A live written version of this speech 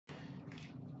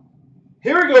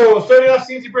Here we go. Starting off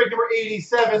CNC break number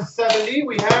 8770,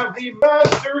 we have the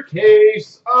master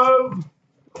case of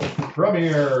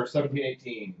Premier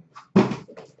 1718.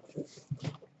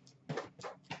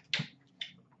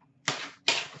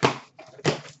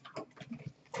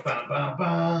 Ba, ba,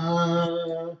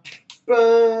 ba,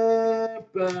 ba,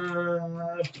 ba,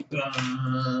 ba.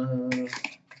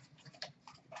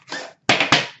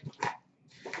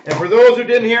 And for those who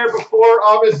didn't hear it before,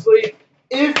 obviously,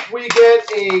 if we get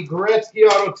a Gretzky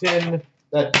Auto tin,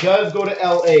 that does go to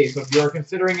LA. So if you're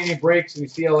considering any breaks and you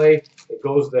see LA, it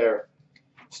goes there.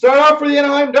 Start off for the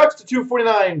Anaheim Ducks to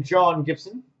 249, John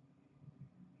Gibson.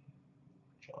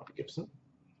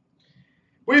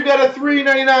 We've got a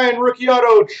 399 rookie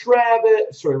auto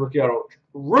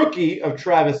rookie of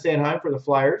Travis Sanheim for the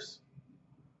Flyers.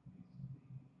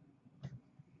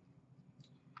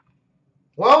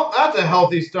 Well, that's a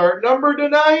healthy start. Number to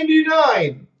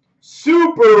 99,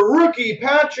 super rookie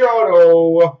patch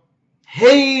auto,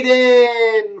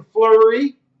 Hayden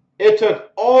Fleury. It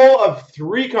took all of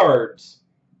 3 cards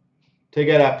to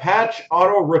get a patch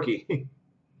auto rookie.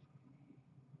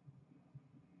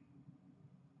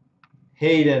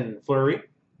 Hayden Fleury.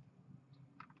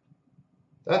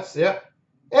 That's, yep.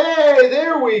 Hey,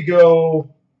 there we go.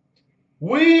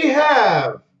 We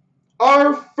have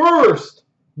our first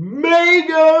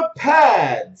Mega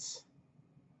Pads.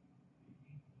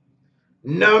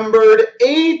 Numbered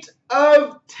 8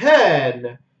 of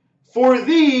 10 for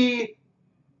the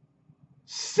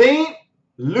St.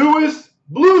 Louis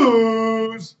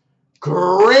Blues,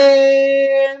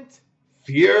 Grant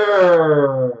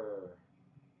Fuhr.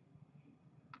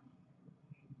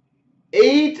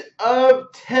 8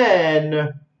 of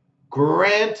 10,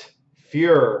 Grant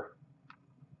Fuhr.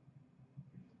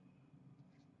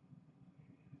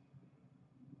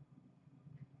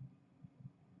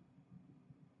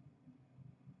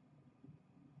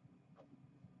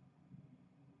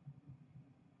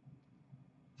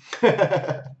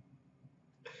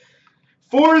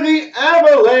 For the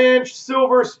Avalanche,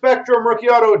 Silver Spectrum Rookie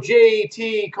Auto,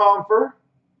 JT Compher.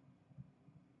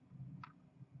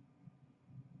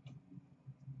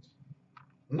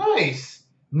 Nice.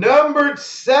 Numbered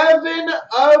 7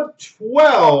 of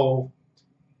 12.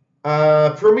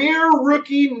 Premier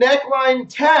Rookie Neckline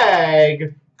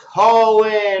Tag,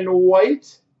 Colin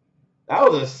White. That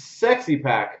was a sexy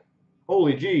pack.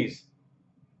 Holy jeez.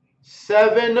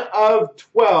 7 of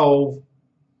 12,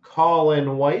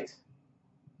 Colin White.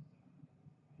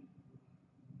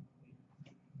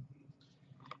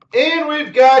 And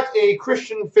we've got a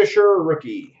Christian Fischer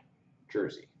rookie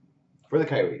jersey for the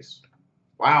Coyotes.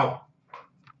 Wow.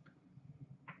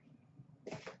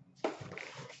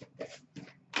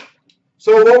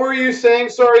 So what were you saying?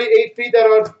 Sorry, 8 feet,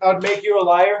 that would make you a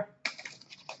liar?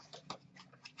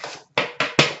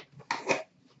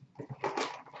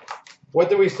 What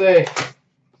did we say?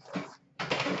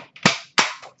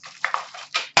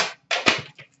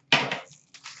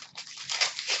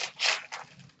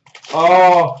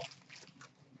 Oh,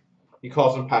 he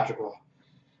calls him Patrick Law.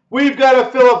 We've got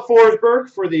a Philip Forsberg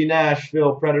for the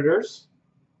Nashville Predators.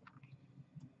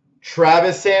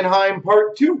 Travis Sanheim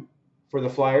Part 2 for the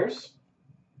Flyers.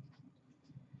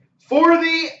 For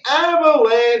the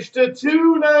Avalanche to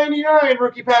 299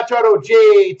 rookie patch auto,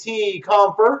 JT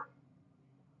Compher.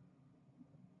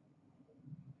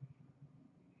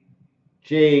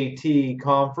 JT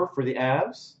Compher for the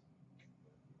Avs.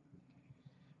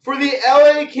 For the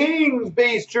LA Kings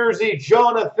base jersey,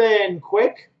 Jonathan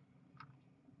Quick.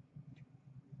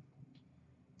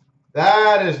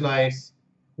 That is nice.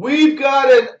 We've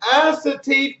got an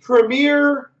acetate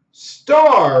Premier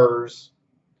Stars,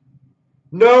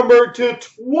 number to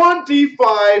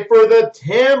 25 for the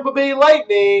Tampa Bay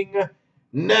Lightning,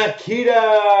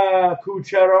 Nikita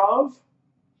Kucherov.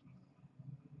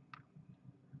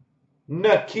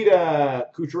 Nikita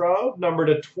Kucherov, number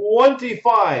to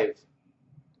 25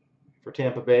 for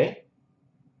Tampa Bay.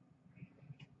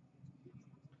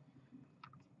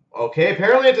 Okay,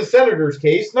 apparently it's a Senators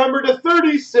case. Number to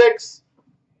 36,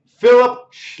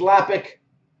 Philip Schlappick,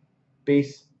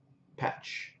 base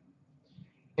patch.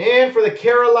 And for the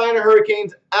Carolina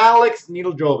Hurricanes, Alex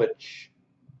Nedeljkovic.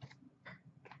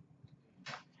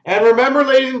 And remember,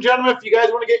 ladies and gentlemen, if you guys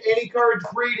want to get any cards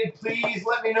graded, please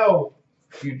let me know.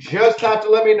 You just have to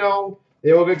let me know.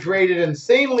 They will get graded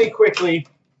insanely quickly,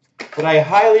 but I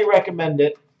highly recommend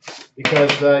it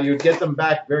because you get them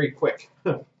back very quick.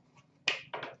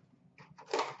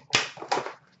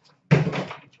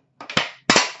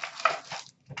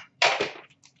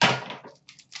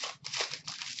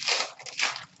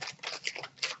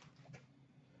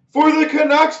 For the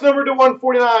Canucks, number to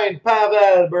 149,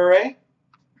 Pavel Bure.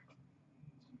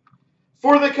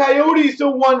 For the Coyotes to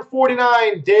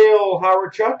 149, Dale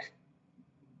Howardchuk.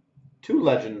 2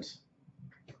 legends.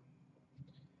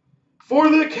 For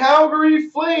the Calgary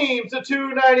Flames to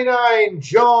 299,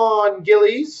 John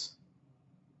Gillies.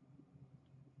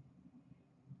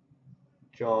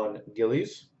 John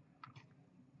Gillies.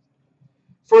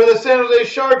 For the San Jose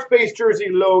Sharks base jersey,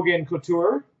 Logan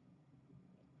Couture.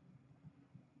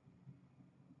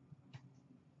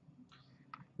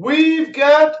 We've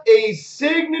got a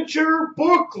signature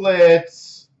booklet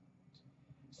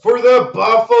for the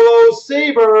Buffalo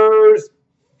Sabres,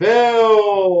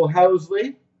 Phil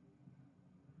Housley.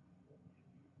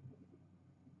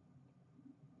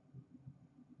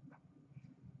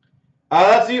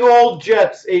 That's the old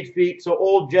Jets, 8 feet. So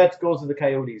old Jets goes to the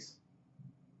Coyotes.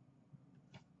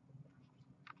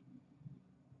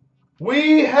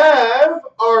 We have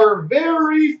our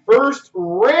very first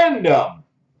random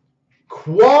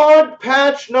quad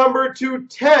patch number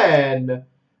 210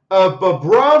 of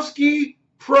Bobrovsky,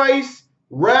 Price,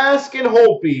 Rask, and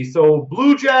Holtby. So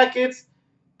Blue Jackets,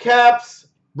 Caps,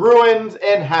 Bruins,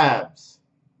 and Habs.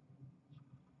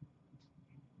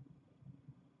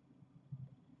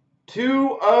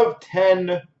 2 of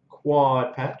 10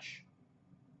 quad patch.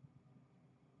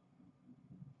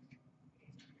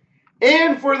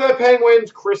 And for the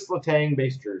Penguins, Chris Letang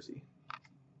base jersey.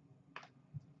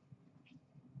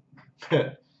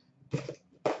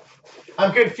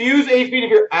 I'm confused, 8 feet, if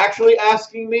you're actually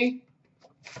asking me.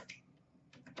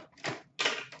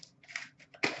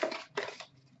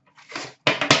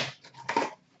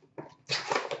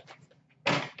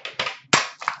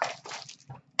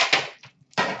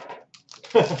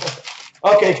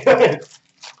 Okay, good.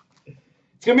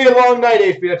 It's going to be a long night,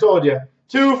 8 feet, I told you.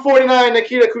 249,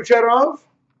 Nikita Kucherov.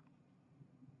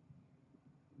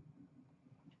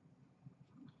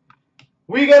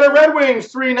 We got a Red Wings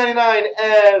 399,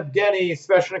 Evgeny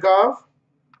Sveshnikov.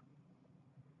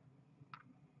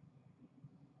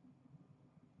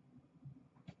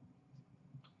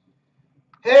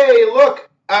 Hey, look,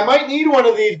 I might need one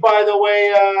of these, by the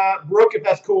way, Brooke, if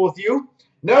that's cool with you.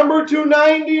 Number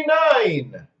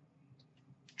 299,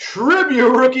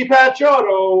 Tribute Rookie Patch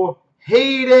Auto,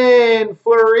 Hayden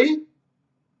Fleury.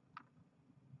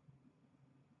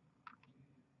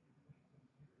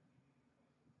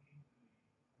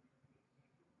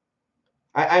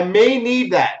 I may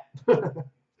need that.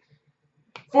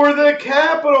 For the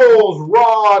Capitals,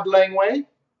 Rod Langway.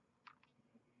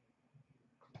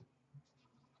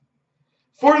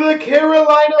 For the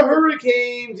Carolina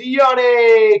Hurricanes,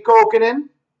 Janne Kokkonen.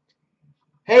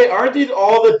 Hey, aren't these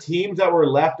all the teams that were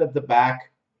left at the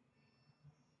back?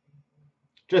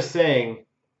 Just saying.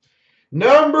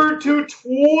 Number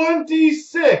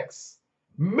 226,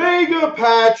 Mega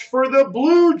Patch for the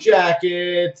Blue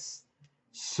Jackets,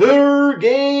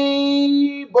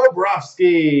 Sergei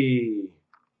Bobrovsky.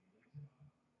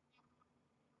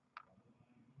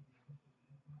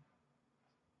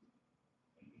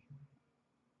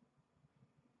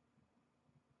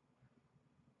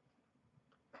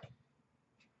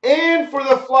 And for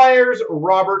the Flyers,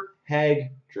 Robert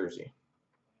Hagg jersey.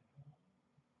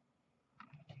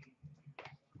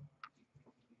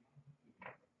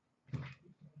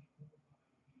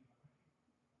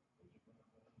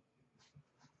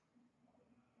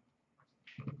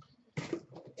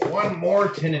 One more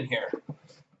tin in here.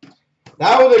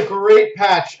 That was a great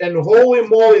patch, and holy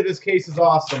moly, this case is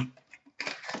awesome.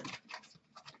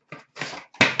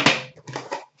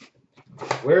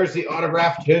 Where's the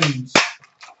autographed tins?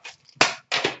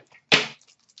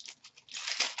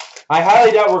 I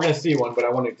highly doubt we're going to see one, but I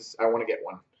want to get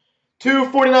one.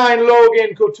 249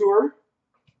 Logan Couture.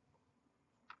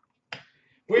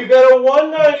 We've got a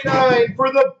 199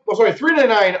 for the, oh sorry,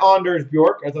 399 Anders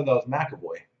Bjork. I thought that was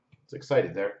McAvoy. It's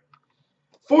excited there.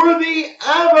 For the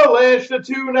Avalanche, the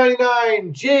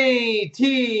 299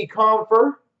 JT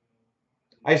Compher.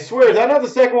 I swear, is that not the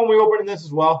second one we opened in this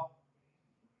as well?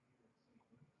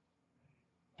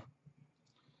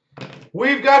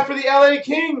 We've got for the LA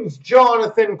Kings,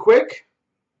 Jonathan Quick.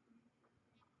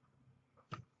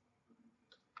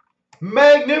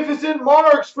 Magnificent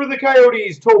Marks for the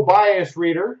Coyotes, Tobias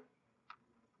Reeder.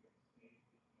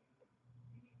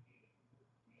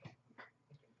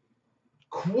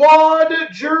 Quad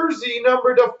jersey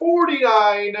number to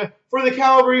 49 for the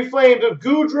Calgary Flames of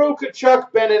Gaudreau,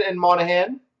 Tkachuk, Bennett, and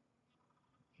Monahan.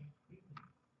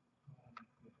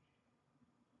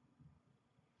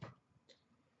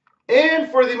 And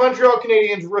for the Montreal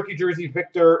Canadiens rookie jersey,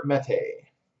 Victor Mete.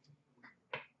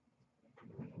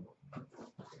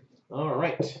 All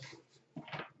right.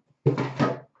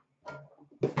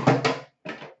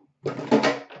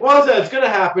 Well, I said it's going to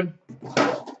happen.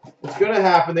 It's going to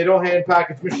happen. They don't hand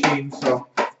package machines, so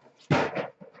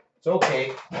it's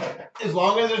okay. As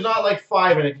long as there's not like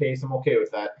 5 in a case, I'm okay with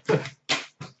that.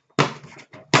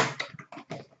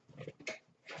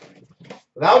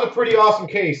 That was a pretty awesome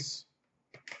case.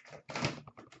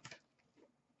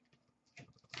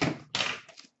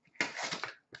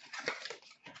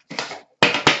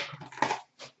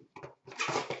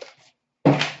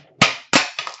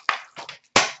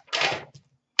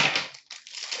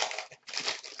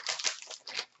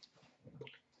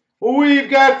 We've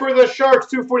got for the Sharks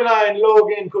 249,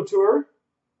 Logan Couture.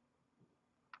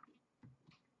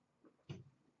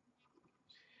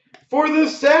 For the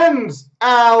Sens,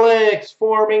 Alex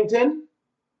Formington.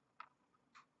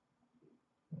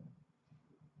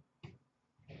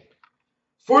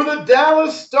 For the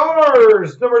Dallas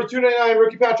Stars, number 299,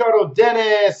 rookie patch auto,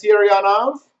 Denis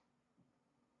Urianov.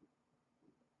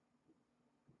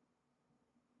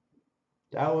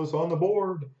 Dallas on the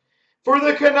board. For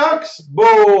the Canucks, Bo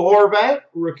Horvat,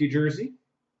 rookie jersey.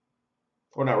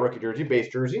 Or not rookie jersey, base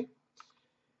jersey.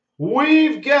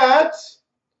 We've got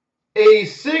a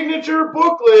signature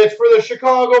booklet for the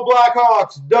Chicago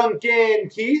Blackhawks, Duncan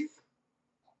Keith.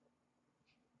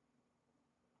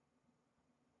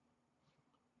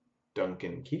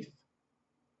 Duncan Keith.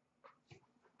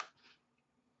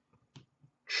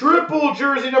 Triple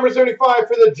jersey number 75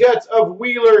 for the Jets of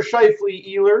Wheeler,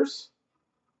 Scheifele, Ehlers.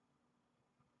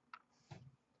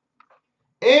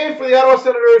 And for the Ottawa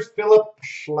Senators, Philip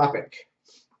Schlappick.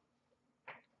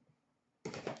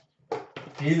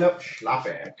 Philip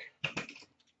Schlappick.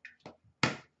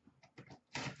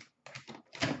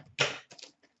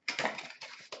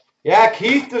 Yeah,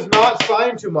 Keith does not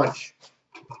sign too much.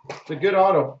 It's a good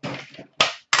auto.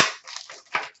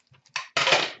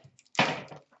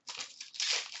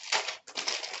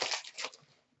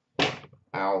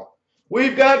 Ow.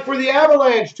 We've got for the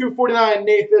Avalanche, 249,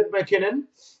 Nathan McKinnon.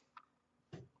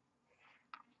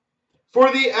 For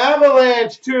the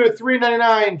Avalanche,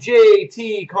 399,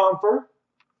 JT Compher.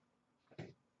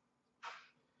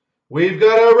 We've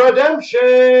got a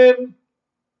redemption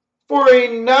for a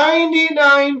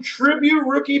 99 tribute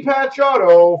rookie patch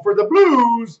auto for the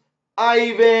Blues,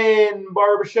 Ivan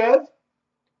Barbashev.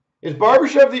 Is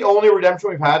Barbashev the only redemption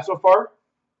we've had so far?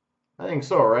 I think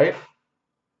so, right?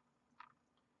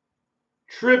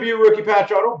 Tribute rookie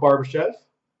patch auto, Barbashev.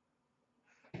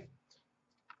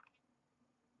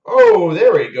 Oh,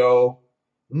 there we go.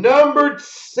 Numbered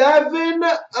 7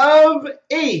 of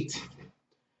 8.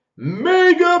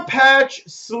 Mega patch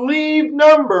sleeve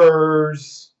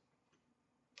numbers.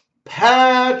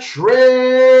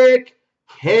 Patrick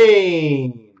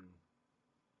Kane.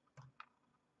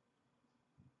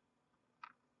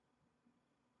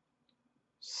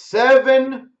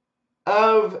 Seven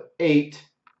of 8.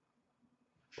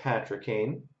 Patrick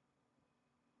Kane.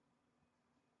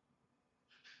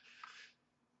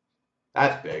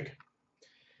 That's big.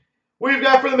 We've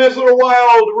got for the Minnesota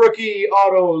Wild rookie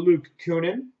auto Luke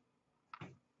Kunin.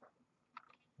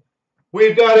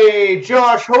 We've got a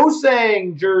Josh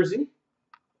Hosang jersey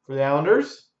for the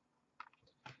Islanders.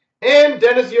 And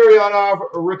Denis Urianov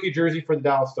rookie jersey for the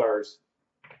Dallas Stars.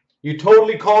 You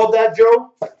totally called that,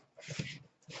 Joe?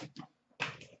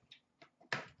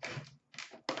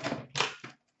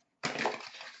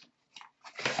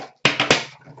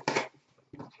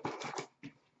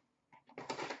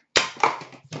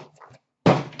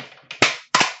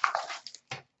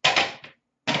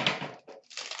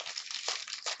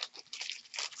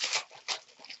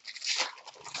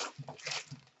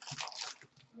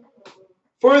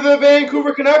 For the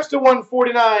Vancouver Canucks to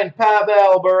 149,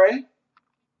 Pavel Bure.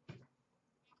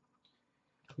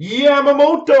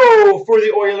 Yamamoto for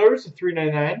the Oilers,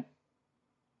 399.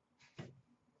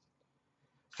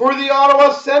 For the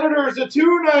Ottawa Senators, a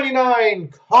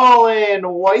 299, Colin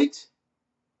White.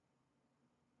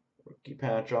 Rookie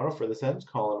patch auto for the Sens,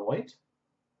 Colin White.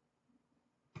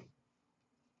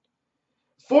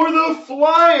 For the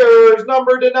Flyers,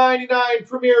 number to 99,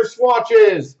 Premier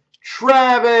Swatches,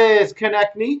 Travis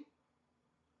Konechny.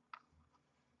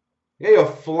 Yeah, a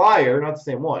Flyer, not the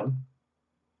same one.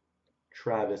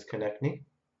 Travis Konechny.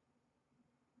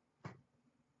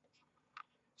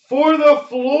 For the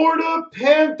Florida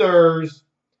Panthers,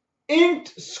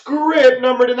 inked script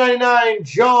number to 99,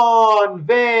 John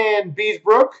Van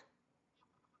Beesbrook.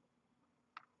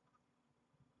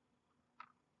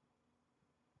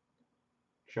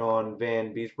 John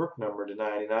Van Beesbrook, number to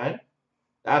 99.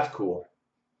 That's cool.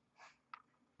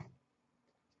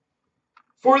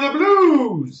 For the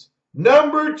Blues,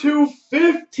 number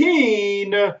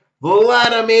 215,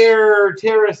 Vladimir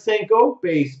Tarasenko,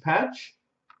 base patch.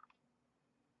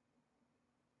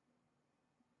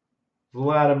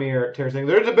 Vladimir Tarasenko.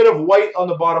 There's a bit of white on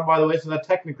the bottom, by the way, so that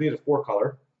technically is a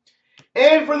 4-color.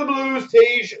 And for the Blues,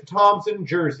 Tage Thompson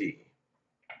jersey.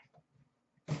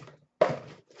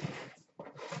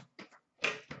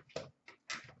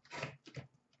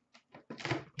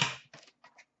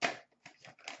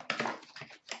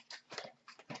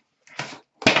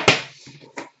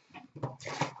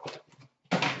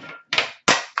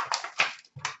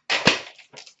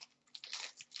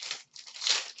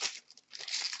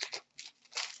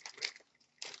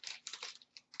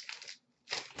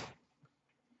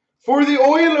 For the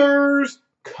Oilers,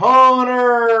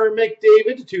 Connor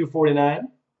McDavid, /249.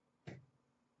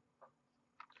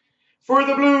 For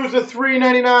the Blues, a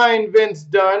 $3.99, Vince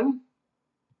Dunn.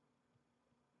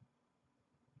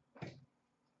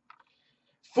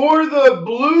 For the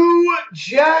Blue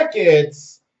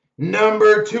Jackets,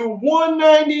 number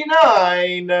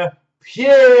 /199,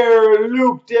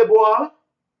 Pierre-Luc Dubois.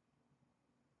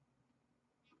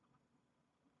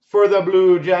 For the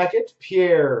Blue Jackets,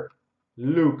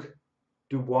 Pierre-Luc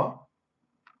Dubois.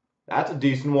 That's a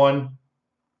decent one.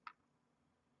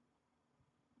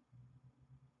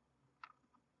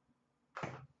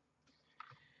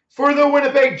 For the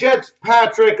Winnipeg Jets,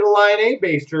 Patrick Laine,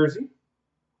 base jersey.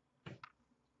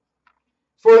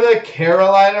 For the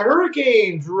Carolina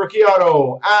Hurricanes, rookie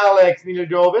auto, Alex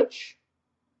Nedeljkovic.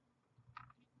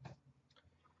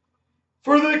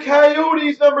 For the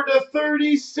Coyotes, number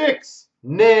 /36,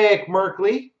 Nick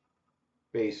Merkley,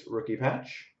 base rookie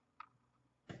patch.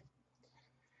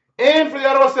 And for the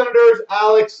Ottawa Senators,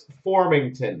 Alex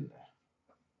Formington.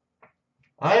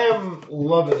 I am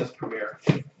loving this premiere.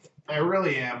 I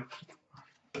really am.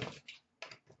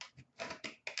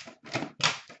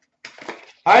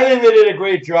 I think they did a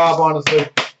great job, honestly.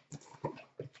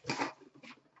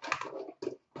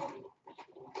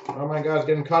 Oh my God, it's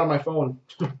getting caught on my phone.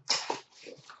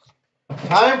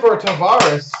 Time for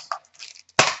Tavares.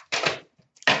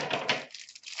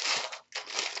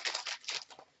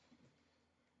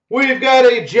 We've got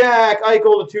a Jack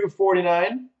Eichel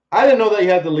 /249. I didn't know that you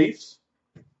had the Leafs.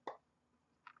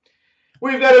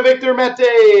 We've got a Victor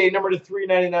Mete, number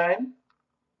 /399.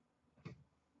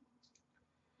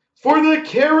 For the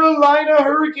Carolina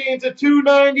Hurricanes, a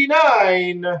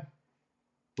 $2.99,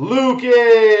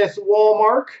 Lucas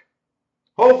Wallmark.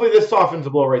 Hopefully this softens the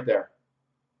blow right there.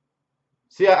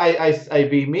 See, I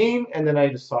be mean, and then I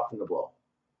just soften the blow.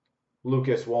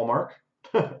 Lucas Wallmark.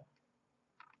 Well,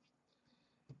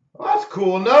 that's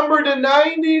cool. Number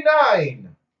 /99.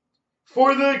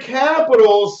 For the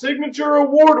Capitals, signature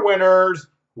award winners,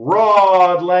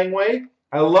 Rod Langway.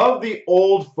 I love the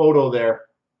old photo there.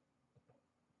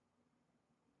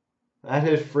 That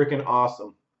is freaking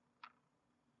awesome.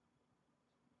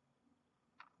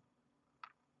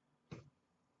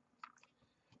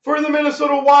 For the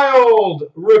Minnesota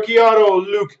Wild, rookie auto,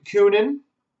 Luke Kunin.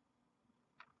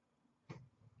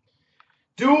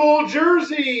 Dual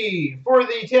jersey for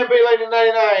the Tampa Bay Lightning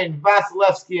 /99,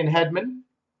 Vasilevsky and Hedman.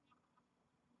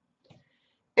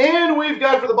 And we've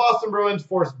got for the Boston Bruins,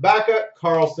 Forsbacka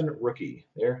Karlsson rookie.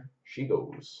 There she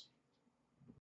goes.